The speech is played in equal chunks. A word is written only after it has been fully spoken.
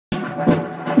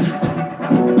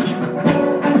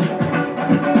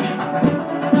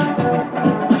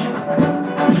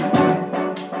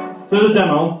So there's a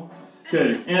demo.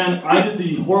 Okay, and I did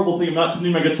the horrible thing of not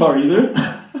tuning my guitar either.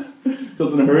 Because I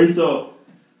was in a hurry, so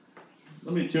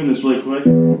let me tune this really quick.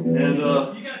 And you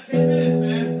got 10 minutes,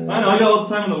 man. I know, I got all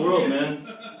the time in the world, man.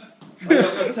 I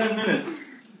got 10 minutes.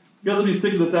 You guys will be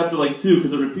sick of this after like 2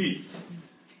 because it repeats.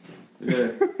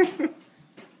 Okay.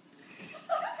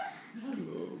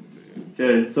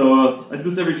 Okay, so I do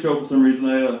this every show for some reason.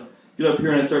 I get up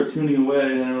here and I start tuning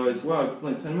away, and I realize, wow, it's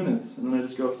like 10 minutes, and then I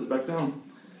just go sit back down.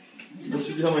 That's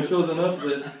usually how my shows end up.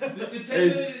 The 10 minutes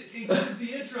includes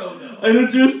the intro, though. I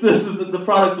introduce this as the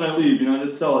product and I leave, I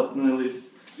just sell it and then I leave.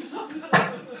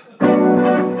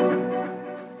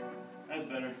 That's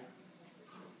better.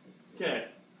 Okay.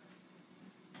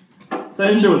 So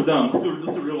that intro was dumb. Let's do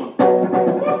a real one.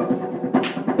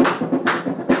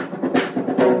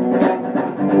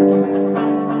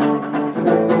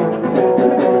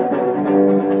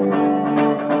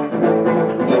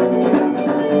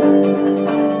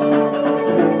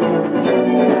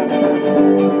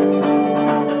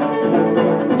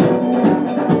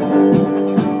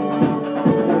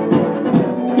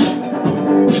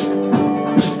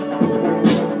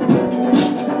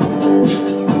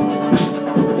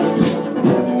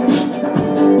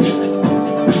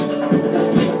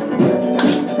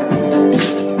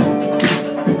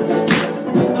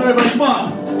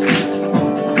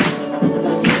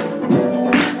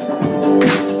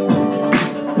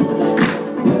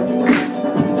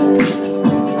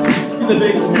 The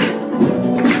bass in here.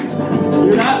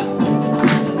 Hear that?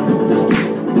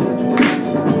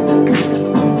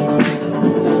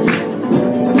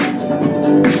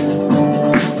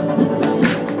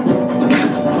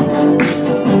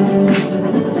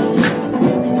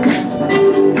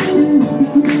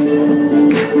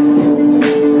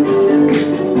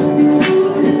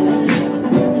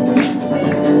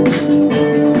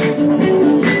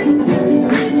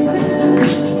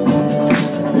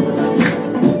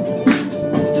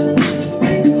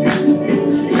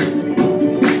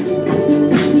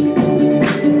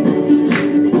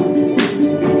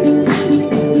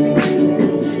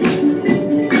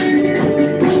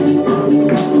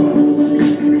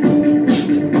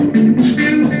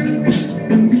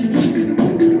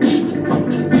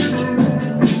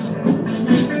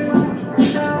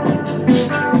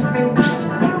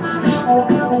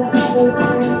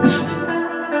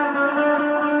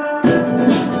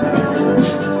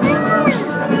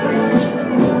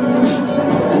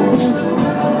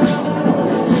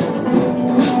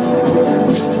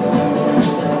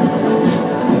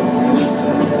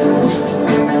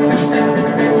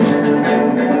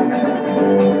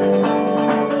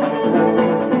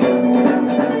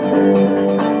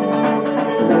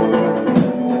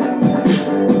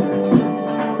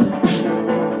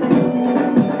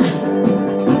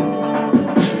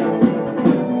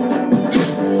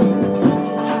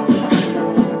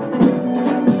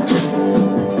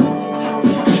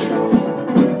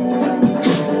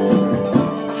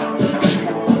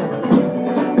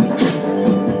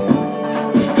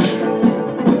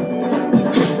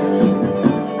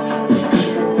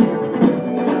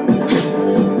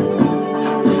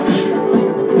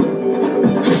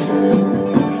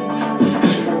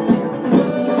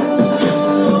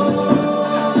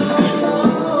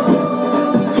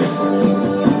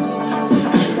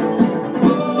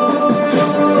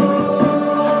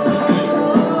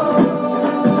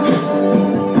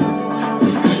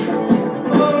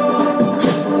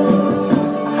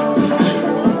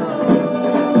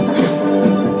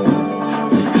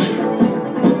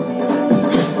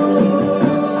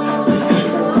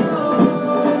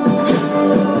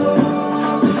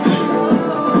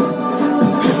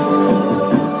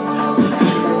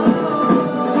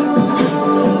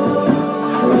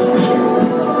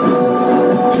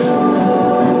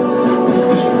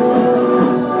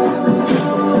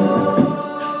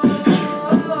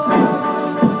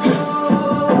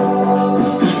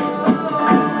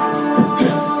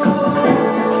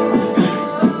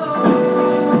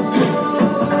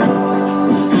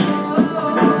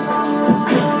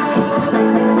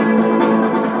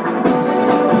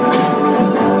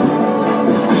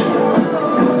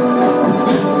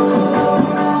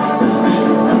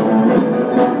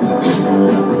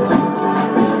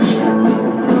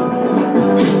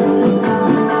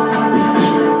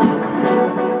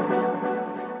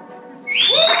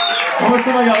 much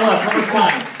time I got left? How much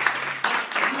time?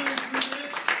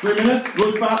 3 minutes?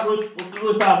 Really fast, we'll do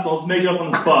really fast, so I'll just make it up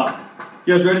on the spot.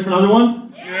 You guys ready for another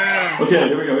one? Yeah. Okay,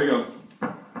 here we go,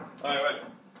 Alright, right.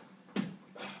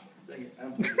 Dang it.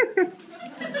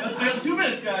 I got 2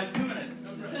 minutes, guys. 2 minutes.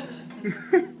 No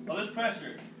pressure. Oh, there's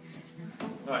pressure.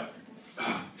 All right.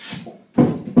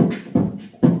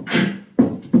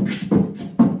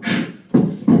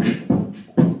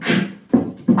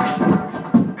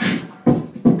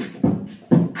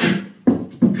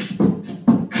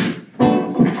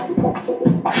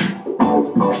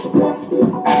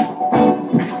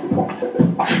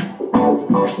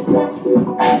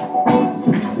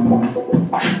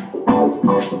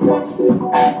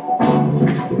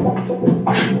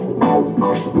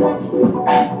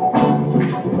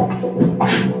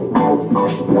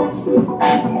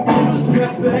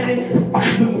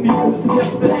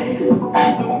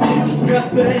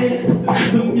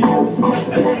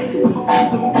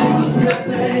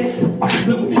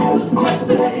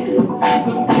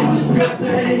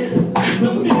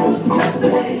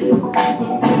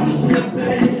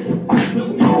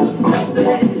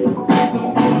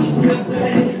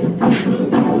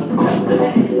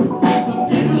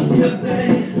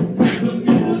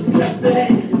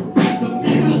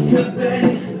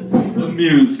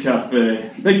 Muse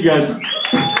Cafe. Thank you guys.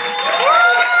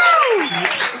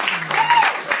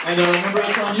 And remember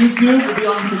it's on YouTube. It'll be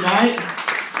on tonight.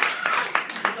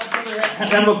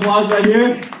 Round of applause right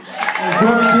here. And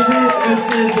This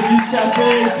is the Muse Cafe,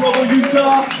 Provo,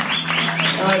 Utah.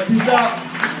 All right, peace out.